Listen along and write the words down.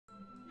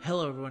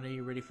Hello everyone, are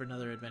you ready for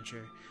another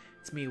adventure?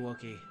 It's me,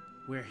 Wokey.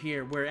 We're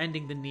here, we're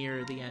ending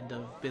near the end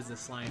of Business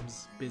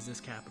Slime's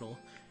business capital.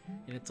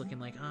 And it's looking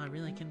like, I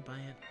really can buy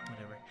it,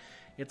 whatever.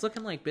 It's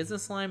looking like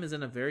Business Slime is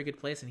in a very good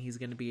place and he's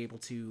going to be able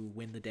to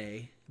win the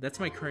day.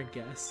 That's my current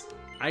guess.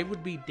 I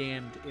would be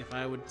damned if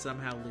I would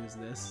somehow lose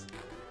this.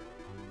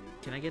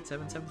 Can I get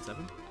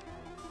 777?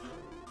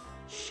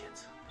 Shit.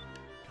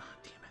 God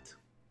damn it.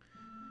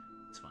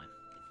 It's fine.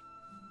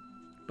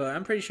 But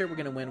I'm pretty sure we're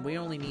going to win. We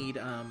only need,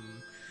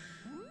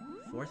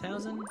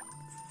 4,000?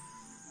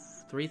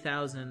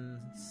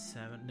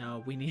 3,007.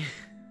 No, we need...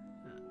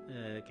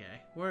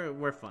 okay,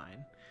 we're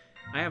fine.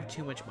 I have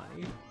too much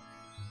money.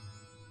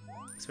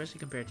 Especially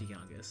compared to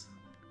Youngest.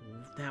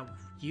 That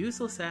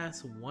useless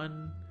ass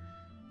one...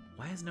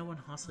 Why is no one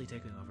hostily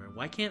taking over?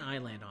 Why can't I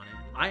land on it?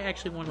 I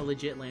actually want to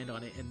legit land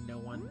on it and no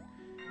one...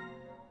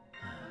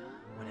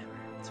 whatever,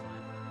 it's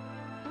fine.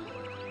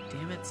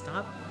 Damn it,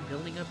 stop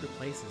building up your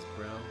places,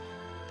 bro.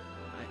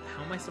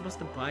 How am I supposed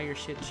to buy your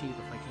shit cheap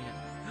if I can't...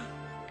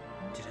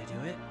 Did I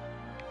do it?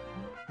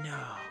 No,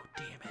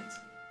 damn it.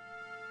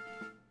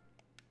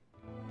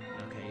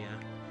 Okay, yeah.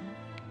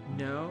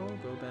 No,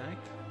 go back.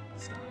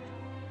 Stop.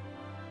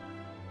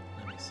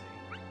 Let me see.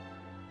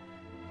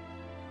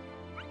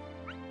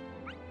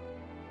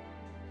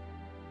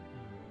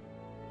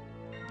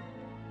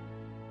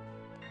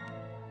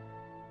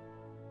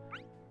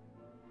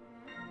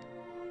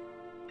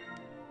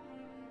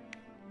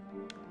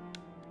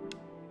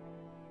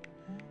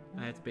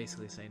 I have to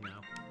basically say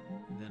no.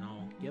 And then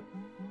I'll... Yep.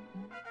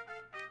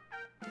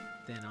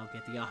 Then I'll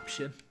get the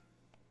option.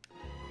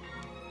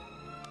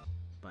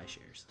 Buy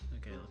shares.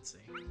 Okay, let's see.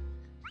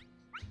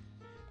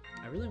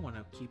 I really want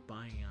to keep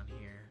buying on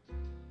here.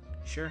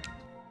 Sure.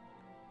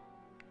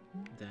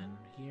 Then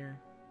here.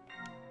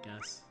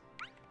 Yes.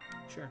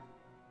 Sure.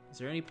 Is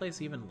there any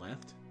place even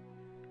left?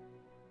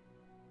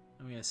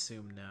 I'm gonna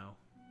assume no.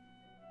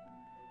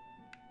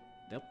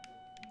 Nope.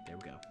 There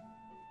we go.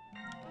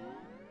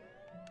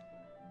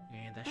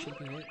 And that should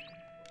be it.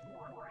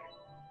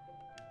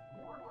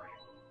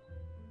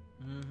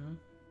 Mm-hmm.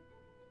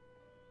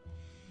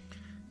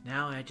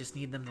 Now I just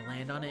need them to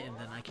land on it, and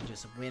then I can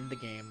just win the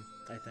game,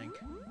 I think.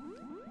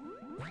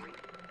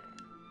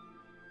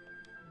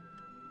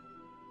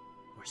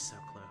 We're so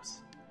close.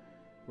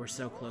 We're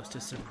so close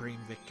to supreme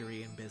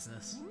victory in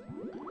business.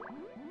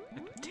 I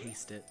can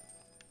taste it.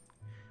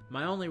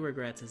 My only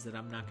regrets is that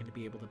I'm not going to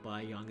be able to buy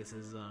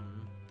Youngest's,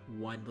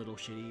 one little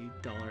shitty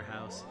dollar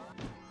house.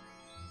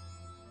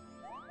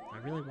 I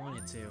really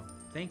wanted to.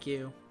 Thank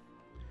you.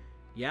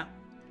 Yeah.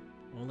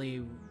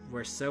 Only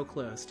we're so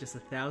close. Just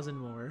 1,000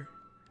 more.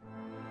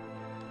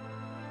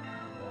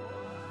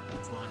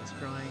 Swan is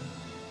crying,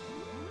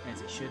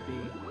 as he should be.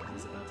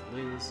 He's about to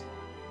lose.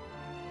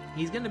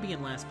 He's going to be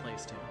in last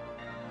place too.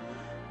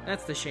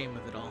 That's the shame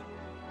of it all.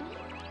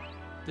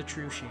 The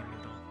true shame of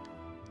it all.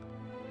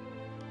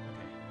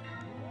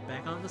 Okay,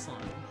 back on the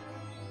slime.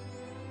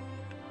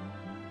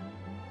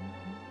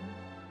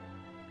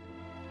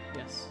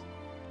 Yes.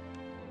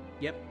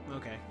 Yep.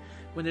 Okay.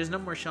 When there's no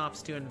more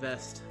shops to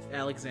invest,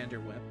 Alexander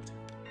wept.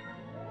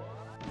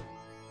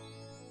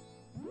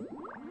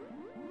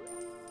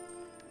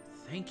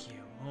 Thank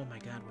you. Oh my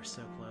god, we're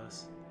so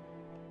close.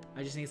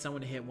 I just need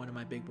someone to hit one of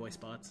my big boy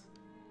spots.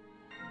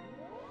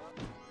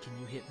 Can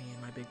you hit me in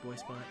my big boy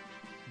spot?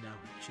 No,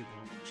 she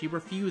won't. She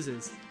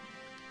refuses.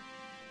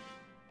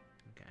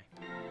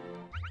 Okay.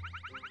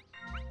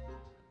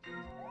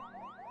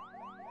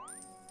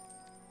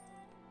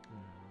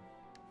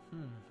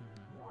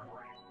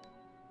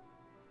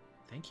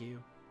 Thank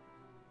you.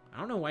 I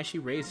don't know why she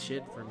raised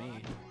shit for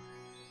me.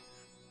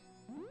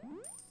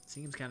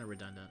 Seems kind of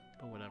redundant,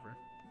 but whatever.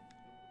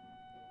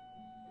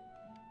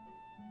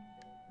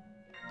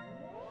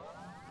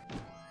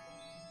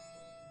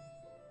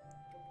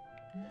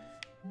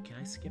 Can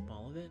I skip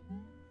all of it?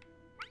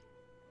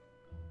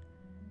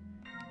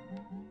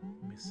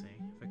 Let me see.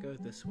 If I go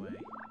this way...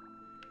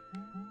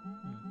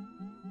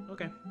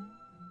 Okay.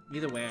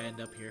 Either way, I end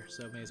up here,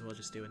 so may as well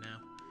just do it now.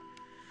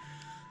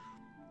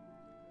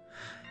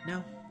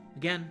 No.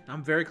 Again,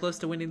 I'm very close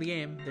to winning the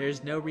game.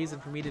 There's no reason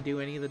for me to do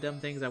any of the dumb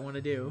things I want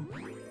to do.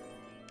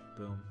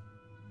 Boom.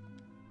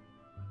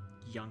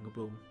 Young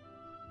boom.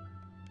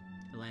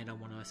 Land on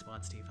one of my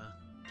spots, Tifa.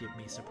 Give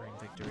me supreme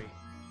victory.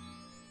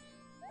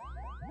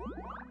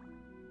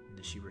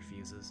 And she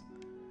refuses.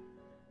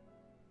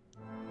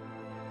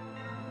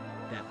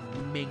 That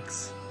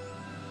minx.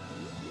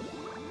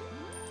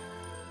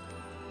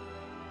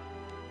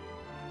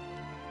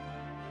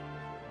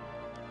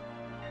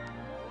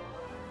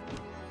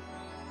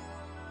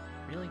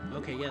 Really?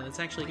 Okay, yeah, that's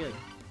actually good.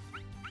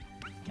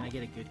 Can I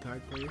get a good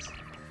card, please?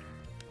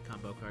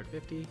 Combo card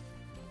 50.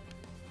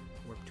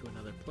 Warp to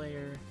another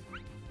player.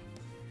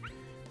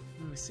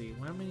 Let me see.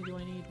 How many do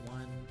I need?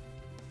 One.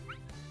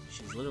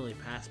 She's literally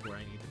past where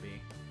I need to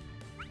be.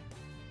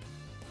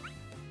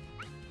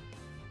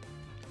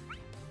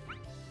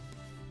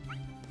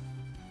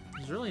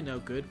 There's really no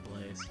good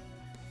place.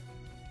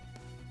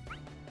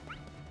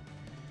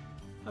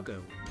 I'll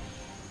go.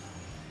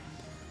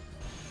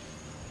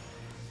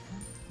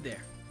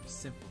 There.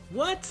 Simple.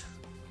 What?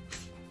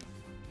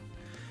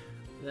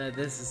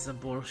 This is some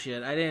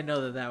bullshit. I didn't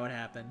know that that would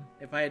happen.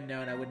 If I had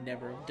known, I would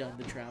never have done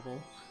the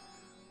travel.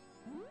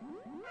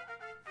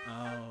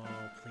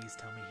 Oh, please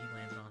tell me he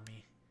landed on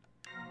me.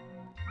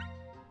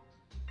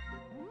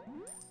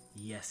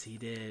 Yes, he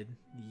did.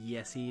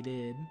 Yes, he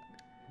did.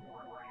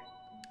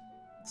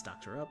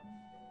 Stocked her up.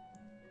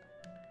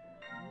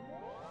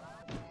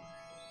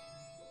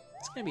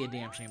 It's gonna be a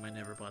damn shame I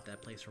never bought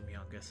that place from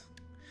Youngus.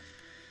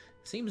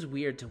 Seems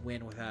weird to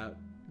win without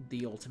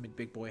the ultimate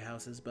big boy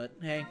houses, but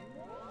hey,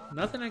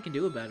 nothing I can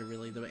do about it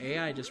really. The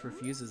AI just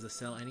refuses to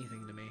sell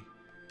anything to me.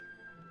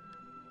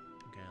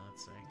 Okay,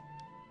 let's see.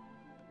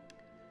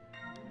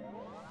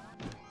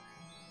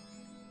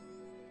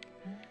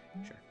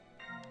 Sure.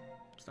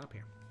 Stop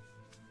here.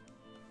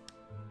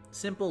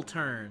 Simple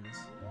turns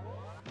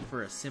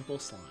for a simple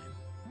slime.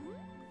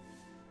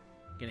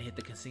 Gonna hit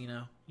the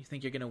casino. You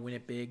think you're gonna win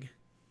it big?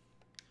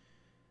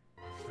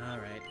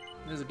 Alright.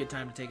 This is a good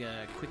time to take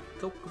a quick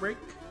Coke break.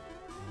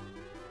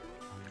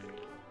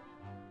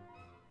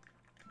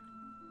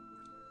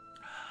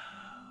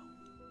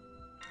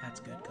 That's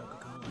good,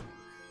 Coca-Cola.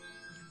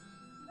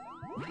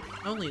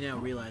 I only now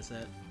realize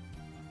that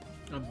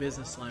I'm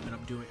business slime and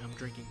I'm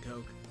drinking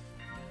Coke.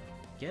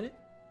 Get it?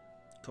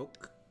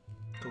 Coke.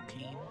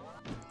 Cocaine.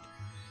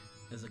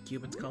 As the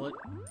Cubans call it,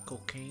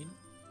 cocaine.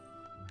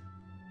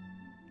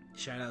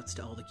 Shoutouts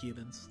to all the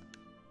Cubans.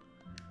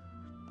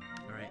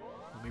 Alright,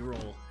 let me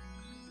roll.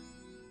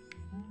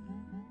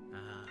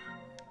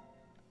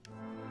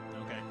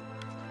 Okay.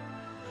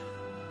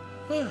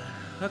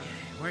 Okay,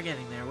 we're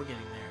getting there, we're getting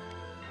there.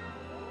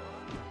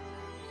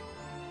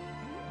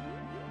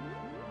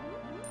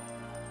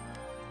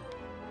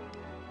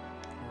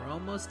 We're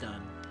almost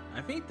done.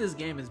 I think this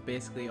game has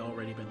basically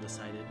already been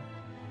decided.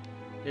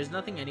 There's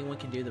nothing anyone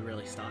can do to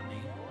really stop me,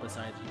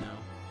 besides, you know,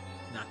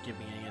 not give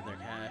me any of their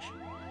cash.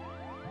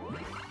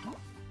 Really?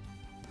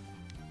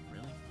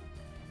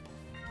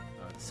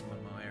 Oh, it's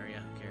Momo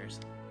area, who cares?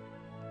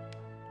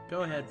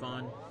 Go ahead,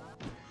 Vaughn.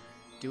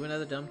 Do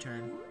another dumb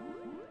turn.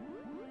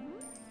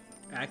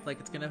 Act like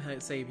it's gonna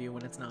save you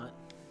when it's not.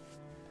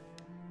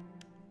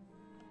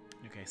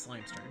 Okay,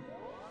 Slime's turn.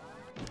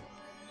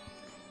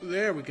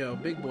 There we go,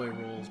 big boy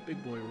rules,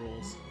 big boy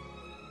rules.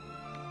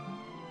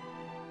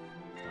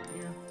 Stop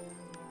here.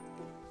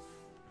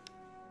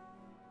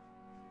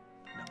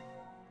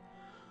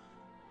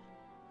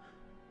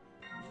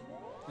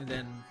 And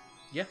then,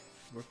 yeah,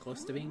 we're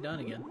close to being done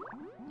again.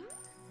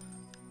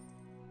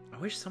 I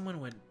wish someone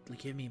would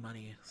give me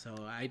money. So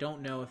I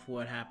don't know if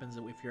what happens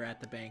if you're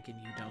at the bank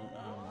and you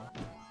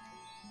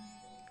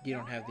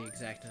don't have the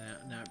exact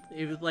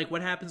amount. Like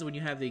what happens when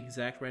you have the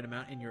exact right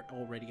amount and you're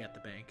already at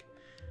the bank?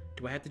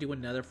 Do I have to do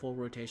another full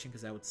rotation?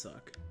 Because that would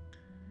suck.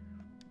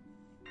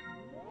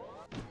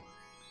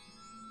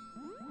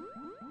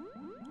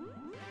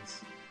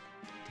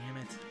 Damn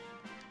it.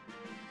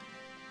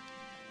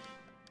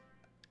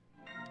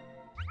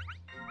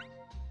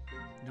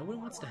 No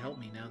one wants to help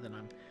me now that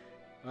I'm...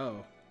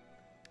 Oh.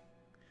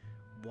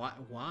 Why?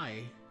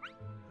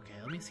 Okay,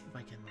 let me see if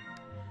I can...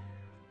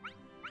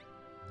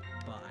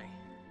 Buy.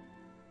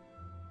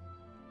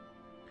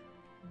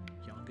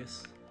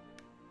 Youngus.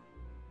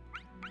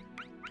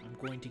 I'm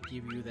going to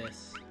give you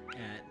this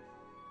at...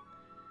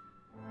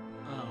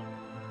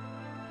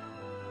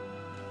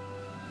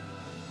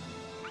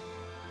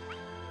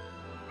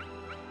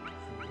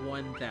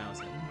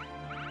 1,000.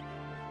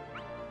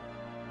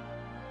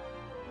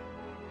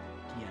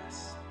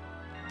 Yes.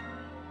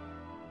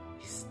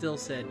 He still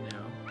said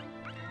no.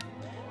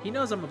 He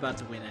knows I'm about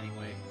to win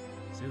anyway,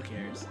 so who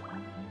cares?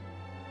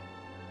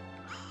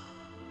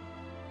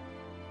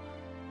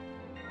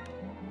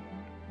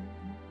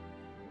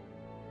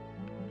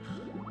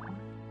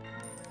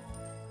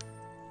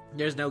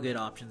 There's no good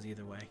options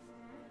either way.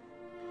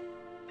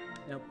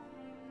 Nope.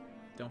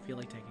 Don't feel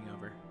like taking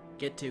over.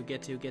 Get to. Oh, damn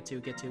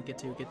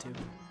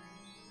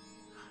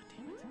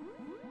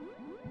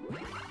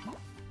it.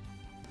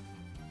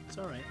 It's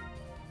alright.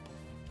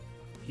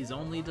 He's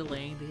only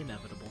delaying the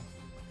inevitable.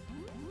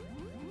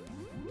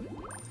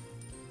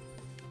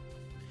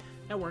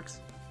 That works.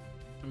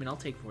 I mean, I'll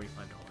take $45.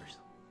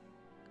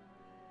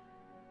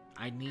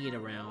 I need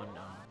around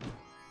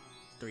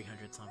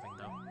 300 something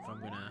though if I'm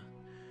gonna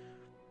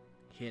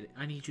hit it.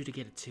 I need you to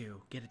get a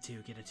 2. Get a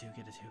 2.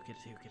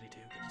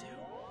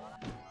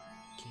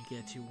 Can you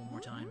get a 2 one more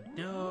time?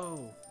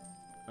 No!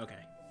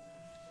 Okay.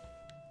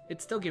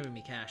 It's still giving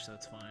me cash, so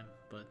it's fine,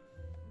 but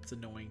it's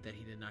annoying that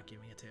he did not give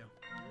me a 2.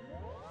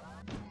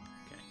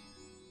 Okay.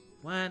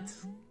 What?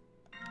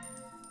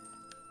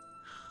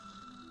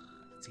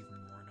 It's even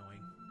more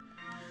annoying.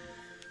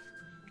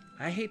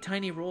 I hate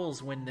tiny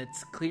rolls when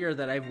it's clear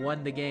that I've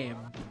won the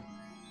game.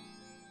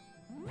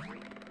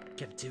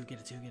 Get a 2, get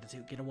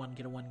a 1,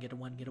 get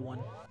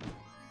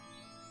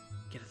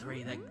a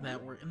 3,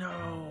 that worked.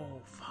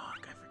 No!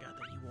 Fuck, I forgot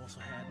that you also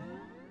had...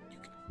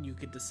 You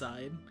could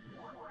decide.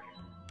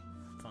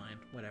 Fine,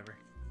 whatever.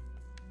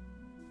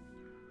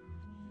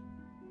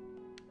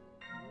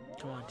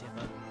 Come on,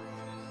 Timba.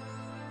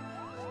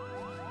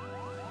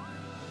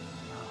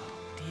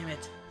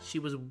 it. She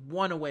was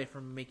one away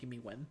from making me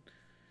win.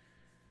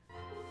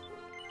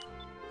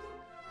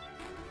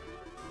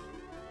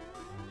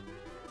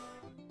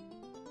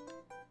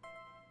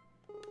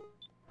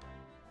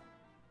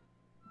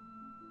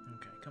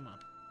 Okay, come on.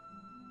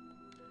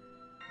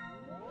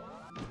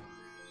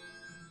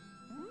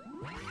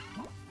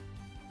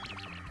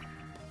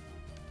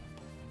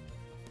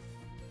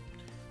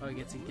 Oh, he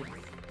gets...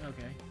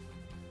 Okay.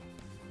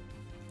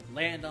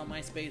 Land on my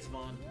space,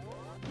 Vaughn.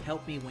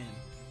 Help me win.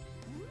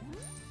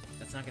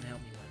 That's not gonna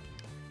help me win.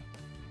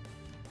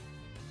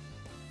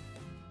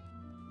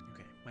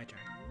 Okay, my turn.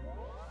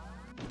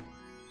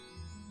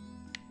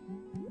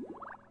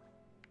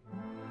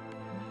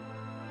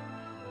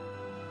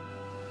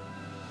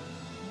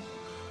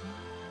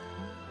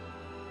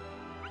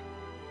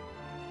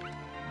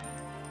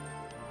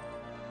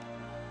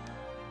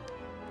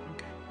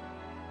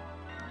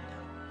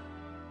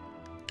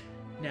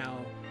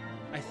 Now,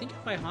 I think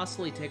if I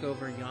hostily take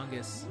over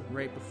Yongus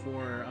right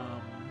before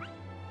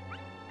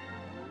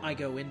I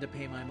go in to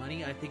pay my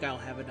money, I think I'll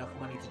have enough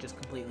money to just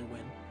completely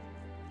win.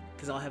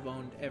 Because I'll have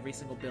owned every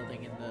single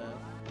building in the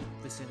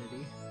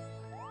vicinity.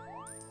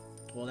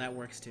 Well, that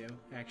works too,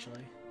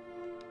 actually.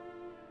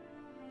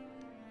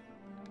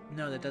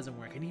 No, that doesn't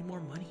work. I need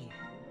more money.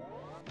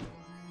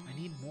 I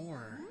need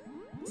more.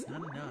 It's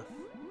not enough.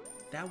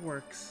 That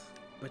works,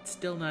 but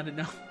still not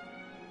enough.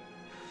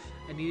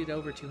 I needed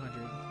over 200.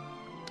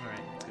 Alright,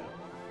 let's go.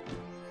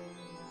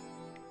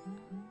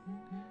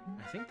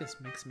 I think this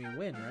makes me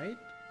win, right?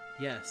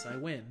 Yes, I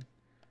win.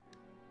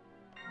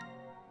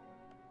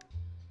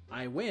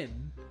 I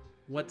win?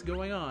 What's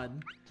going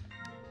on?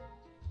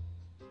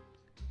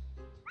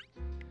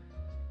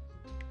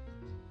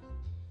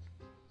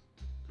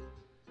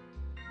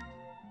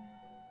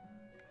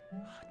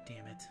 Oh,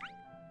 damn it.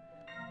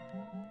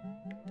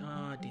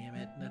 Oh, damn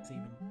it. That's an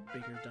even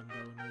bigger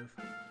Dumbo move.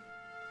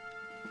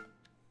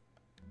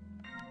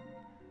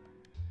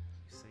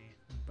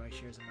 Buy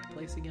shares in my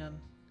place again.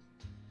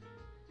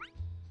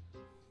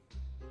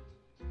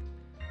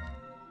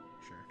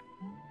 Sure.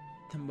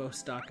 The most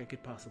stock I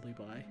could possibly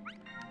buy.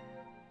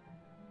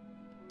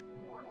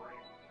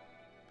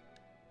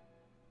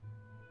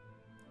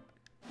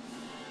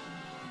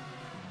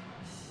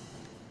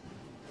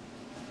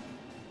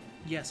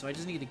 Yeah, so I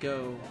just need to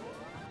go...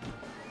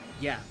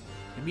 Yeah,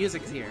 the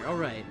music's here.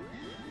 Alright.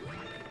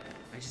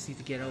 I just need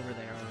to get over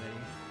there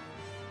already.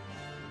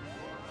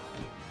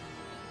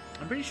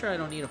 I'm pretty sure I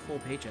don't need a full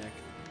paycheck.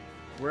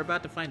 We're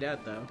about to find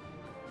out, though.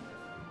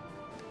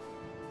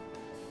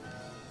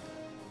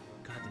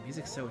 God, the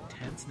music's so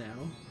intense now.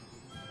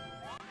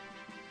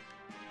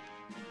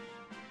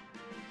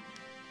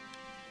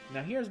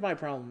 Now here's my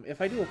problem. If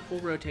I do a full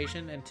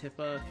rotation and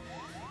Tifa...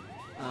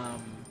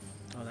 oh,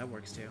 that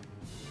works too.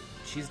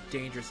 She's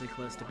dangerously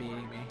close to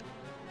beating me.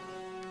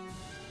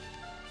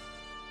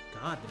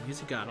 God, the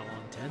music got all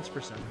intense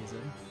for some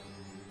reason.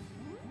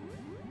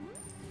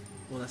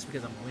 Well, that's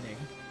because I'm winning.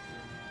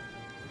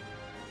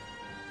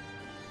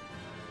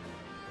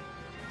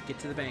 Get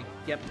to the bank.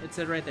 Yep, it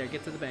said right there,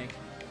 get to the bank.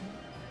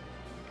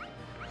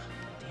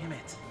 Damn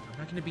it. I'm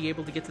not gonna be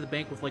able to get to the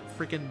bank with, like,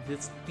 freaking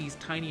these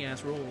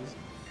tiny-ass rolls.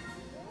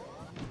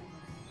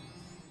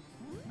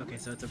 Okay,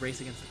 so it's a race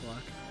against the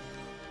clock.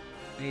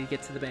 I need to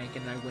get to the bank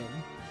and I win.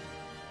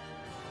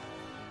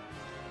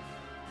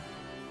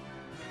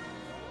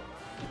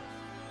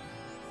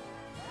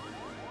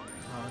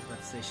 Oh, I was about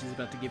to say, she's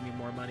about to give me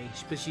more money.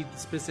 But she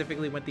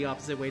specifically went the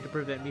opposite way to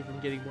prevent me from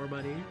getting more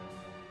money.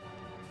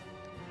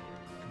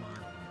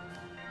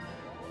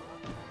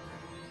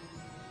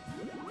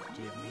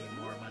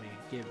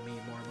 Give me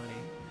more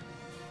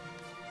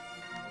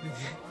money.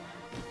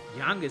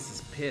 Yongus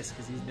is pissed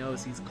because he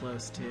knows he's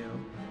close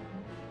too.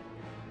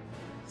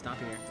 Stop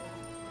here.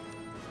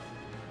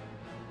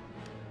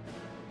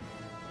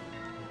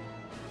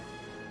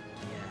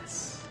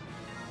 Yes.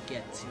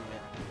 Get to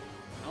it.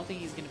 I don't think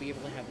he's going to be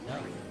able to have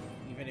enough,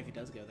 even if he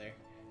does go there.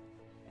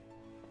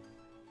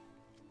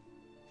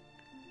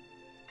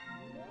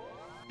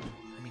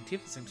 I mean,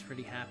 Tifa seems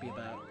pretty happy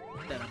about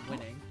that I'm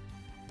winning.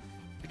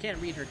 I can't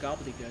read her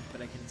gobbledygook,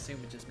 but I can assume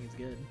it just means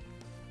good.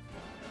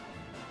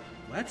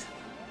 What?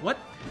 What?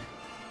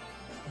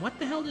 What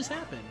the hell just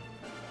happened?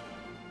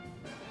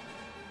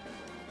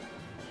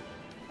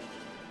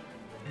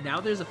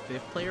 Now there's a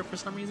fifth player for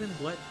some reason?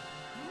 What?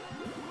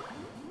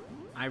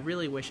 I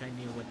really wish I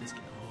knew what this...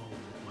 Oh,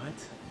 what?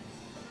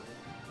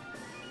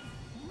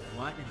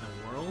 What in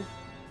the world?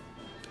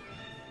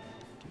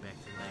 Get back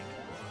to the bank.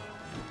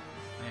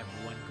 I have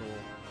one goal.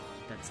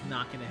 That's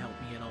not going to help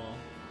me at all.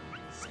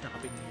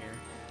 Stopping here.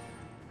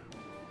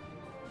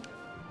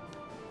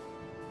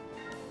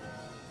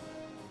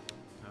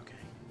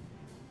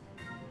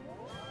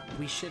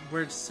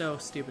 We're so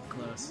stupid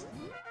close.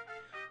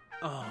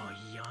 Oh,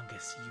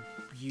 Yongus, you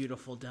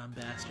beautiful dumb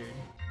bastard.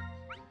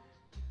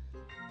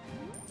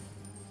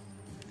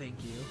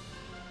 Thank you.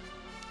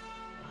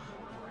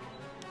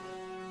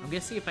 I'm gonna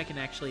see if I can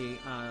actually,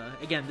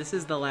 again, this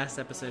is the last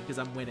episode because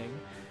I'm winning.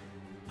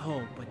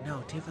 Oh, but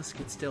no, Tifa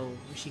could still,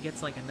 she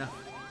gets like enough,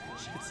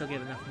 she could still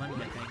get enough money,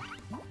 I think.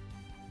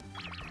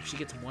 If she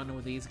gets one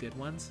of these good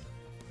ones.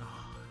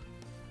 Oh.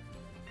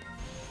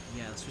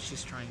 Yeah, that's what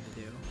she's trying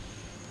to do.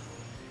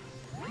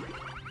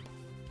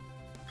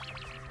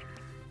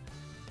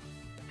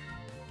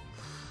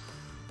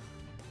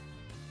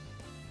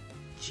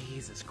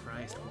 Jesus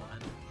Christ,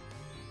 woman.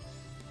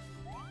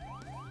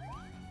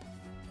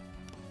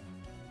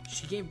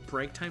 She gave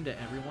break time to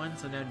everyone,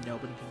 so now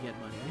nobody can get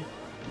money.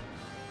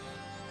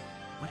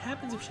 What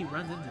happens if she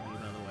runs into me,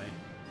 by the way?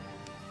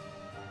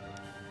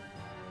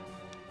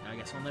 I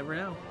guess I'll never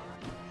know.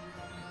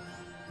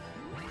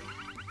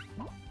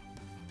 Oh,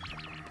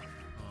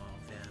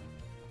 man.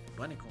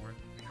 Bunnycorn.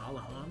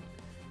 Alahan.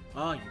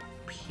 Oh, you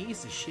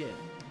piece of shit.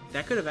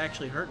 That could have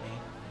actually hurt me.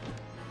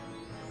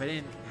 If I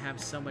didn't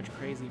have so much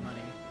crazy money.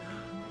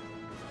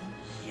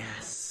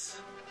 Yes.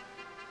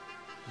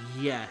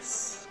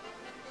 Yes.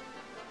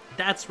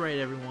 That's right,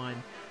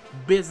 everyone.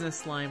 Business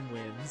Slime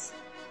wins.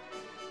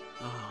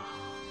 Oh,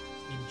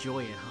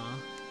 enjoy it, huh?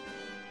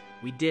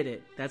 We did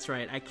it. That's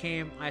right. I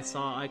came, I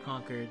saw, I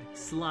conquered.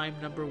 Slime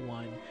number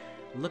 1.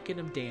 Look at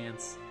him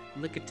dance.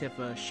 Look at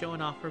Tifa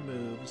showing off her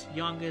moves.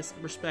 Youngest,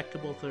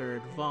 respectable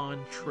third.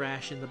 Vaughn,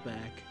 trash in the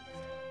back.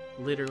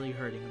 Literally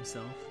hurting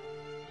himself.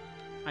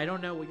 I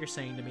don't know what you're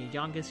saying to me.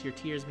 Youngest, your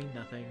tears mean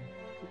nothing.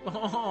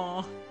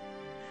 Aww.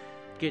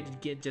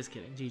 Just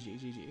kidding.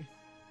 GG.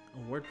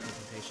 Award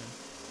presentation.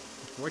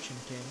 Fortune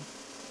King.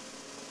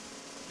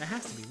 That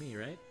has to be me,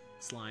 right?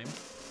 Slime.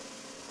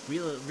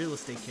 Real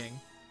Estate King.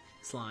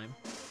 Slime.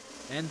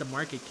 And the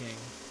Market King.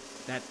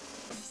 That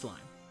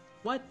Slime.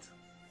 What?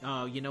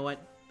 Oh, you know what?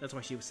 That's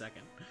why she was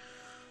second.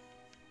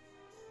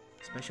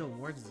 Special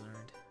awards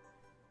earned.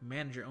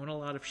 Manager, own a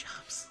lot of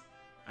shops.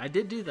 I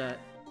did do that.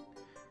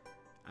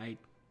 I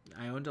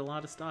owned a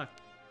lot of stock.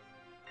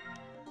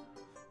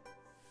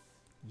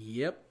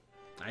 Yep.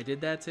 I did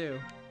that too.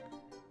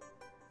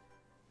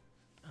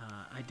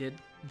 I did,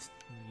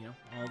 you know,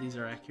 all these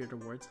are accurate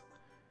awards.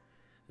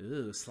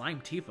 Ooh,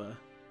 Slime Tifa.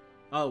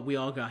 Oh, we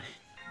all got it.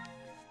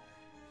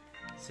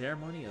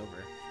 Ceremony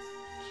over.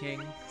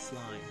 King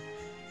Slime.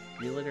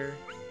 Realtor.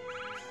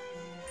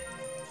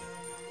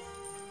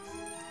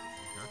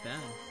 Not bad.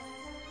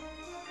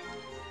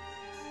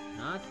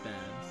 Not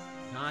bad.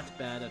 Not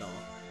bad at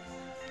all.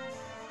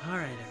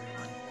 Alright,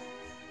 everyone.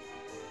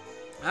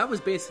 I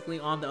was basically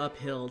on the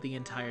uphill the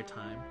entire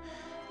time.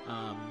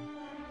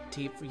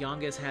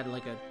 Youngest had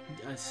like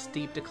a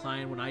steep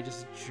decline when I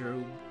just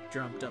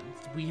jumped up.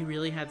 We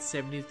really had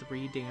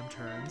 73 damn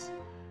turns.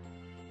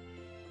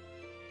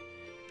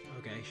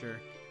 Okay, sure.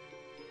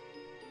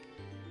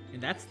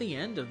 And that's the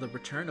end of the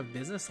return of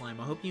Business Slime.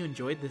 I hope you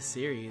enjoyed this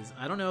series.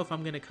 I don't know if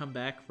I'm going to come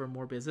back for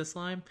more Business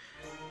Slime.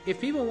 If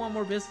people want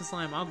more Business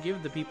Slime, I'll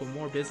give the people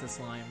more Business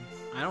Slime.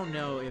 I don't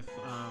know if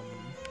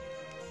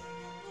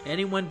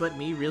anyone but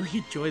me really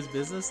enjoys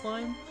Business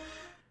Slime.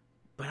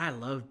 But I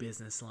love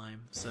Business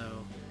Slime,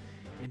 so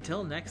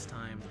until next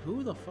time,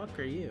 who the fuck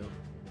are you?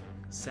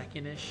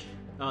 Second-ish?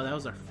 Oh, that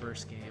was our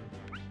first game.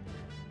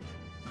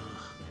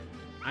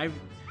 I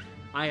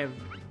have,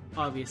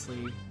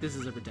 obviously, this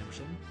is a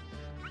redemption.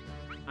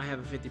 I have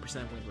a 50%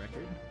 win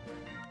record.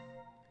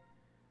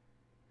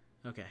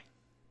 Okay.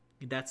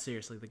 That's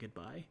seriously the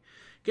goodbye.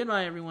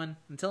 Goodbye, everyone.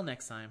 Until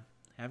next time,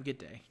 have a good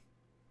day.